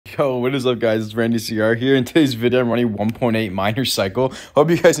Yo, what is up guys, it's Randy CR here. In today's video, I'm running 1.8 miner cycle. Hope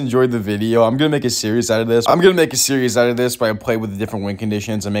you guys enjoyed the video. I'm gonna make a series out of this. Where I play with the different win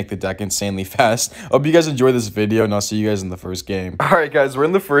conditions and make the deck insanely fast. Hope you guys enjoy this video, and I'll see you guys in the first game. Alright guys, we're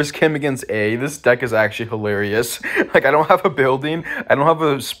in the first game against A. This deck is actually hilarious. Like, I don't have a building, I don't have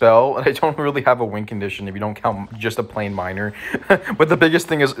a spell, and I don't really have a win condition if you don't count just a plain miner. But the biggest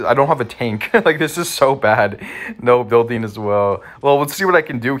thing is I don't have a tank. Like, this is so bad. No building as well. Well, let's see what I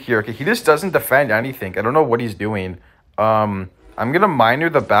can do here. Okay, he just doesn't defend anything. I don't know what he's doing. I'm gonna miner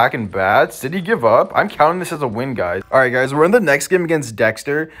the back and bats. Did he give up? I'm counting this as a win, guys. All right, guys, we're in the next game against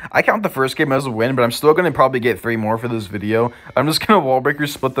Dexter. I count the first game as a win, but I'm still gonna probably get 3 more for this video. I'm just gonna wall breaker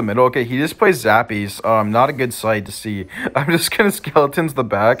split the middle. Okay, he just plays Zappies. Not a good sight to see. I'm just gonna skeletons the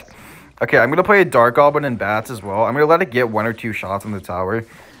back. Okay, I'm gonna play a Dark Goblin and bats as well. I'm gonna let it get 1 or 2 shots on the tower.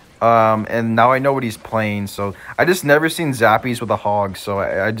 And now I know what he's playing, so I just never seen Zappies with a hog, so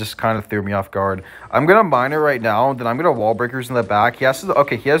I just kind of threw me off guard. I'm gonna miner right now, then I'm gonna wall breakers in the back. He has to,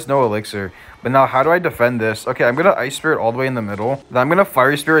 okay, he has no elixir, but now how do I defend this? Okay, I'm gonna Ice Spirit all the way in the middle, then I'm gonna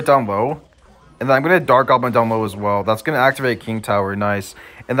Fire Spirit down low, and then I'm gonna Dark Goblin down low as well. That's gonna activate King Tower, nice.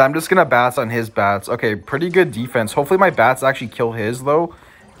 And then I'm just gonna bats on his bats. Okay, pretty good defense. Hopefully my bats actually kill his though.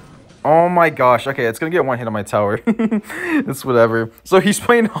 Oh my gosh, okay, it's gonna get 1 hit on my tower. It's whatever. So he's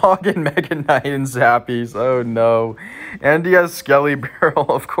playing Hog and Mega Knight and Zappies. Oh no. And he has Skelly Barrel,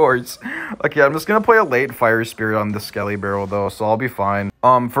 of course. Okay, I'm just gonna play a late Fire Spirit on the Skelly Barrel though, so I'll be fine.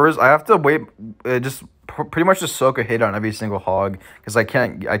 First I have to wait, pretty much just soak a hit on every single hog, because I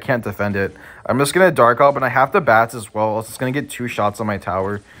can't defend it. I'm just gonna Dark Up, and I have to bats as well, else it's gonna get 2 shots on my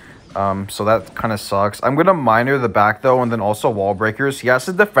tower. So that kind of sucks. I'm gonna miner the back though, and then also wall breakers. He has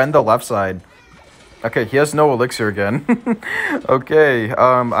to defend the left side. Okay, he has no elixir again. Okay,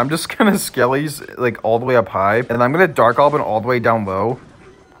 I'm just gonna Skellies like all the way up high, and I'm gonna Dark Goblin all the way down low,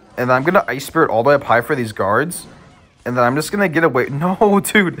 and I'm gonna Ice Spirit all the way up high for these guards, and then I'm just gonna get away. No,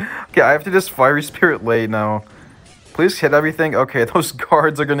 dude. Okay, I have to just Fire Spirit late now. Please hit everything. Okay, those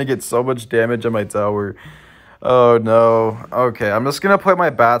guards are gonna get so much damage on my tower. Oh no. Okay, I'm just gonna play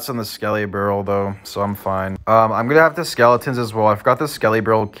my bats on the Skelly Barrel though, so I'm fine. I'm gonna have the skeletons as well. I forgot the Skelly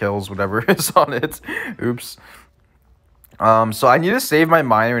Barrel kills whatever is on it. Oops. So I need to save my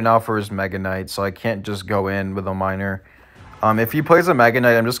miner now for his Mega Knight, so I can't just go in with a miner. If he plays a Mega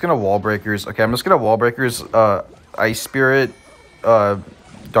Knight, I'm just gonna wall breakers. Okay, I'm just gonna wall breakers, Ice Spirit,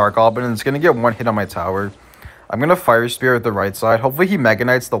 Dark Goblin, and it's gonna get 1 hit on my tower. I'm gonna Fire Spirit the right side. Hopefully he Mega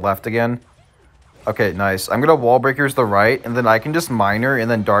Knights the left again. Okay, nice. I'm gonna wall breakers the right, and then I can just miner and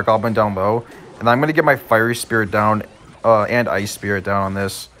then Dark Goblin down low. And I'm gonna get my Fiery Spirit down, and Ice Spirit down on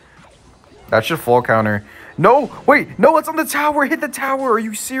this. That should full counter. No! Wait! No, it's on the tower! Hit the tower! Are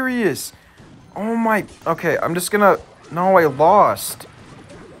you serious? Oh my... Okay, I'm just gonna... No, I lost.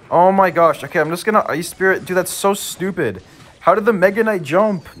 Oh my gosh. Okay, I'm just gonna Ice Spirit. Dude, that's so stupid. How did the Mega Knight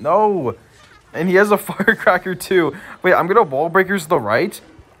jump? No! And he has a Firecracker too. Wait, I'm gonna wall breakers the right.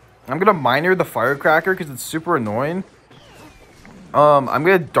 I'm gonna miner the Firecracker because it's super annoying. I'm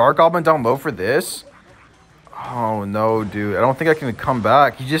gonna Dark Goblin down low for this. Oh no, dude. I don't think I can come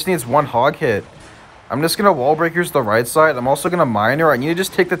back. He just needs 1 hog hit. I'm just gonna wall breakers the right side. I'm also gonna miner. I need to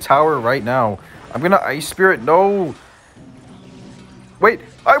just take the tower right now. I'm gonna Ice Spirit. No. Wait,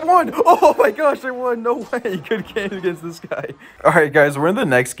 I won! Oh my gosh, I won! No way! Good game against this guy. Alright guys, we're in the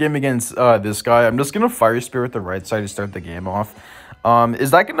next game against this guy. I'm just gonna Fire Spirit the right side to start the game off. Is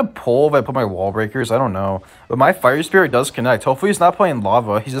that gonna pull if I put my wall breakers? I don't know. But my Fire Spirit does connect. Hopefully he's not playing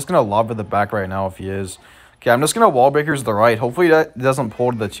lava. He's just gonna lava the back right now if he is. Okay, I'm just gonna wall breakers the right. Hopefully that doesn't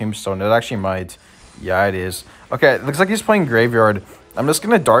pull to the tombstone. It actually might. Yeah, it is. Okay, it looks like he's playing graveyard. I'm just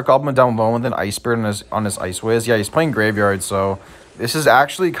gonna Dark Goblin down low and then Ice Spirit on his Ice Wiz. Yeah, he's playing graveyard, so this is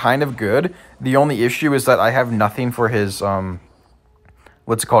actually kind of good. The only issue is that I have nothing for his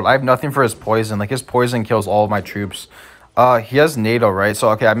what's it called? I have nothing for his poison. Like, his poison kills all of my troops. He has NATO, right? So,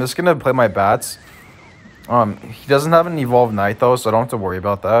 okay, I'm just gonna play my bats. He doesn't have an Evolved Knight, though, so I don't have to worry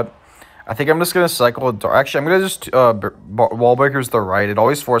about that. I think I'm just gonna cycle... Actually, I'm gonna just wall breakers the right. It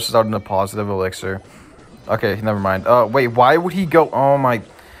always forces out into positive elixir. Okay, never mind. Wait, why would he go... Oh, my...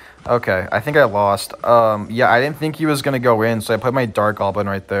 Okay, I think I lost. Yeah, I didn't think he was gonna go in, so I played my Dark Goblin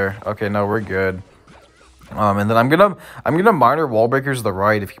right there. Okay, no, we're good. And then I'm gonna miner wall breakers the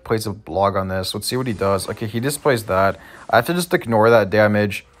right if he plays a log on this. Let's see what he does. Okay, he just plays that. I have to just ignore that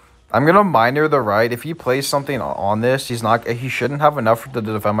damage. I'm gonna miner the right. If he plays something on this, he shouldn't have enough to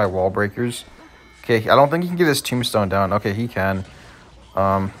defend my wall breakers. Okay, I don't think he can get his tombstone down. Okay, he can.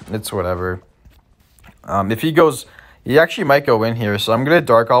 It's whatever. If he goes, he actually might go in here, so I'm gonna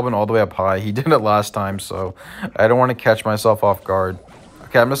Dark Goblin all the way up high. He did it last time, so I don't want to catch myself off guard.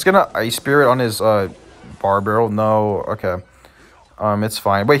 Okay, I'm just gonna Ice Spirit on his bar barrel. No, okay. It's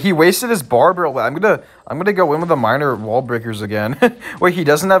fine. Wait, he wasted his bar barrel. I'm gonna go in with the minor wall breakers again. Wait, he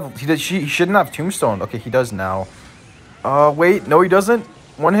doesn't have. He shouldn't have tombstone. Okay, he does now. Wait, no, he doesn't.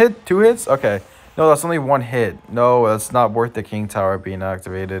 1 hit, 2 hits. Okay, no, that's only 1 hit. No, that's not worth the king tower being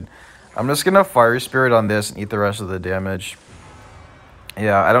activated. I'm just gonna fire spirit on this and eat the rest of the damage.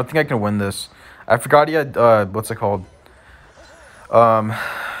 Yeah, I don't think I can win this. I forgot he had what's it called?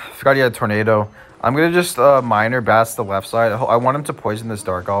 Forgot he had tornado. I'm gonna just minor bats the left side. I want him to poison this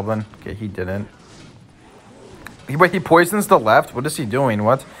dark goblin. Okay, he didn't. Wait, he poisons the left? What is he doing?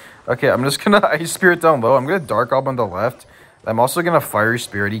 What? Okay, I'm just gonna ice spirit down low. I'm gonna dark goblin the left. I'm also gonna fire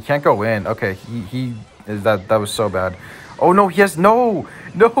spirit. He can't go in. Okay, he is that was so bad. Oh no, he has no,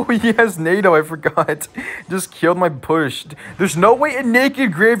 he has NATO. I forgot. Just killed my push. There's no way a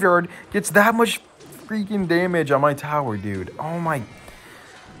naked graveyard gets that much freaking damage on my tower, dude. Oh my.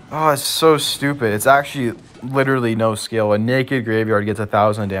 Oh, it's so stupid. It's actually literally no skill. A naked graveyard gets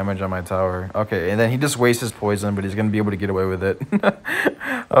 1,000 damage on my tower. Okay, and then he just wastes his poison, but he's gonna be able to get away with it.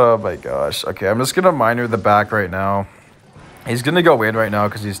 Oh my gosh. Okay, I'm just gonna minor the back right now. He's gonna go in right now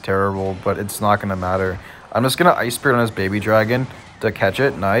because he's terrible, but it's not gonna matter. I'm just gonna ice spirit on his baby dragon to catch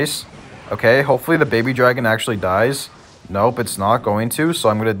it. Nice. Okay, hopefully the baby dragon actually dies. Nope, it's not going to, so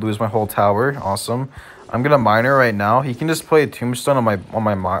I'm gonna lose my whole tower. Awesome. I'm gonna minor right now. He can just play a tombstone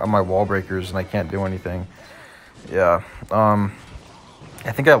on my wall breakers, and I can't do anything. Yeah.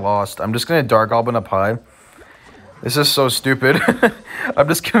 I think I lost. I'm just gonna dark goblin up high. This is so stupid. I'm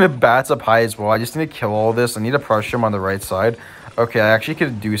just gonna bats up high as well. I just need to kill all this. I need to pressure him on the right side. Okay, I actually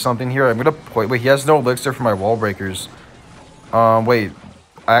could do something here. I'm gonna wait. He has no elixir for my wall breakers. Wait.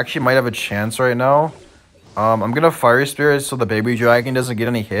 I actually might have a chance right now. I'm gonna fire spirit so the baby dragon doesn't get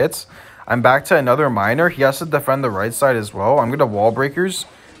any hits. I'm back to another miner. He has to defend the right side as well. I'm gonna wall breakers.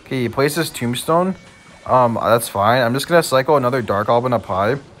 Okay, he places tombstone. That's fine. I'm just gonna cycle another dark goblin up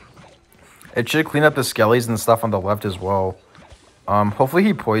high. It should clean up the skellies and stuff on the left as well. Hopefully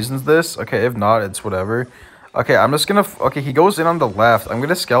he poisons this. Okay, if not, it's whatever. Okay, I'm just gonna. Okay, he goes in on the left. I'm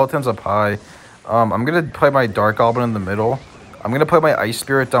gonna skeletons up high. I'm gonna play my dark goblin in the middle. I'm gonna play my ice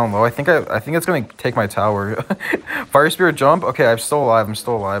spirit down low. I think it's gonna take my tower. Fire spirit jump. Okay, I'm still alive. I'm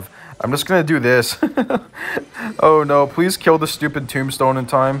still alive. I'm just gonna do this. Oh no, please kill the stupid tombstone in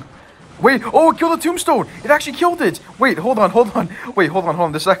time. Wait, oh, it killed the tombstone. It actually killed it. Wait, hold on. Wait, hold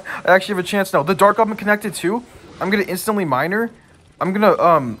on. I actually have a chance now. The dark goblin connected too. I'm gonna instantly miner. I'm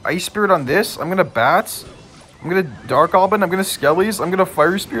gonna ice spirit on this. I'm gonna bats. I'm gonna dark goblin. I'm gonna skellies. I'm gonna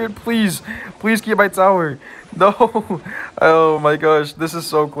fire spirit. Please keep my tower. No. Oh my gosh, this is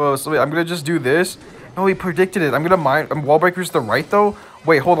so close. Wait, I'm gonna just do this. No, he predicted it. I'm gonna mine. Wall breakers to the right though.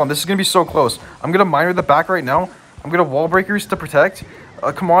 Wait, hold on. This is gonna be so close. I'm gonna miner the back right now. I'm gonna wall breakers to protect.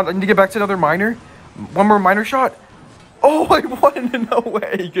 Come on, I need to get back to another miner. One more miner shot. Oh, I won. No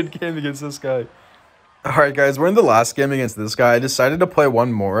way. Good game against this guy. Alright guys, we're in the last game against this guy. I decided to play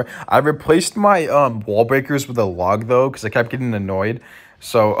one more. I replaced my wall breakers with a log though, because I kept getting annoyed.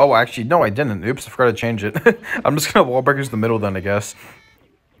 So, oh actually, no I didn't. Oops, I forgot to change it. I'm just gonna wall breakers the middle then, I guess.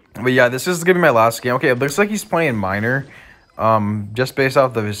 But yeah, this is gonna be my last game. Okay, it looks like he's playing miner. Just based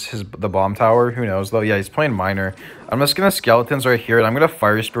off of the bomb tower. Who knows though? Yeah, he's playing miner. I'm just gonna skeletons right here, and I'm gonna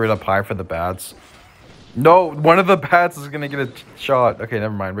fire spirit up high for the bats. No, one of the bats is gonna get a shot. Okay,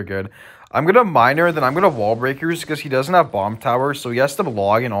 never mind, we're good. I'm gonna miner, then I'm gonna wall breakers because he doesn't have bomb tower, so he has to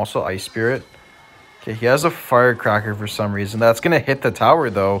log and also ice spirit. Okay, he has a firecracker for some reason. That's gonna hit the tower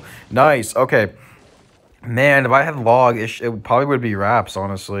though. Nice. Okay. Man, if I had log, it probably would be wraps,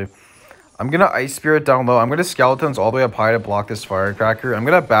 honestly. I'm gonna ice spirit down low. I'm gonna skeletons all the way up high to block this firecracker. I'm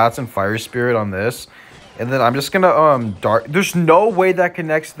gonna bats and fire spirit on this. And then I'm just gonna dark. There's no way that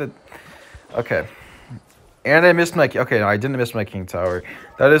connects the. Okay. And I missed my. Okay, no, I didn't miss my king tower.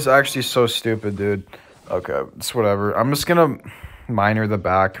 That is actually so stupid, dude. Okay, it's whatever. I'm just gonna miner the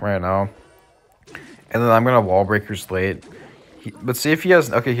back right now. And then I'm gonna wall breakers late. Let's see if he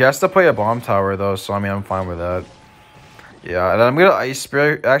has. Okay, he has to play a bomb tower though, so I mean I'm fine with that. Yeah, and I'm gonna ice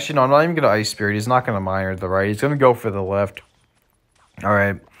spirit. Actually, no, I'm not even gonna ice spirit. He's not gonna miner the right. He's gonna go for the left. All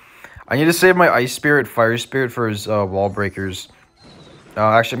right. I need to save my ice spirit, fire spirit for his wall breakers.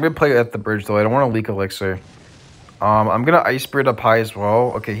 Actually, I'm gonna play at the bridge though. I don't want to leak elixir. I'm gonna ice spirit up high as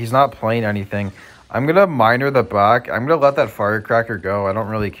well. Okay, he's not playing anything. I'm gonna miner the back. I'm gonna let that firecracker go. I don't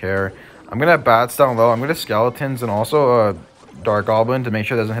really care. I'm gonna bats down low. I'm gonna skeletons and also dark goblin to make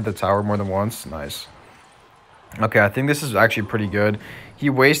sure it doesn't hit the tower more than once. Nice. Okay, I think this is actually pretty good. He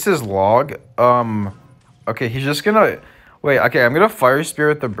wastes his log. Okay, he's just gonna... Wait, okay, I'm gonna fire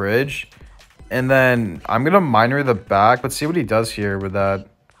spirit the bridge. And then I'm gonna miner the back. Let's see what he does here with that.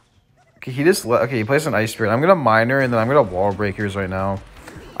 Okay, he plays an ice spirit. I'm gonna miner and then I'm gonna wall breakers right now.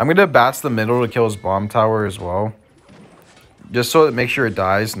 I'm gonna bats the middle to kill his bomb tower as well. Just so that make sure it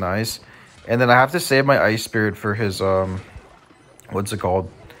dies. Nice. And then I have to save my ice spirit for his what's it called?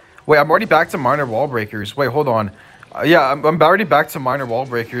 Wait, I'm already back to minor wall breakers. Wait, hold on. Yeah, I'm already back to minor wall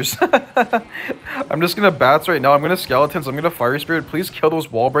breakers. I'm just gonna bats right now. I'm gonna skeletons. I'm gonna fire spirit. Please kill those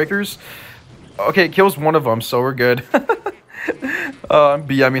wall breakers. Okay, it kills one of them, so we're good. I'm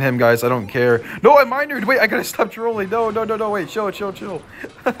BMing him, guys. I don't care. No, I minored. Wait, I gotta stop trolling. No. Wait, chill.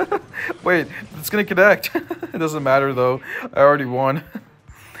 Wait, it's gonna connect. It doesn't matter, though. I already won.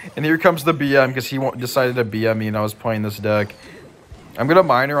 And here comes the BM, because he decided to BM me, and I was playing this deck. I'm gonna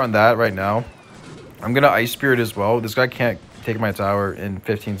miner on that right now. I'm gonna ice spirit as well. This guy can't take my tower in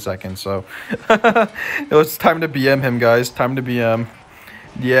 15 seconds, so... It's time to BM him, guys. Time to BM.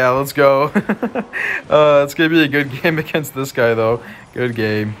 Yeah, let's go. It's gonna be a good game against this guy, though. Good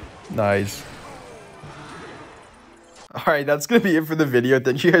game. Nice. Alright, that's gonna be it for the video.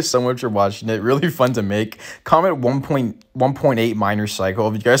 Thank you guys so much for watching it. Really fun to make. Comment 1.8 miner cycle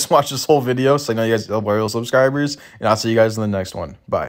if you guys watch this whole video, so I know you guys are loyal subscribers. And I'll see you guys in the next one. Bye.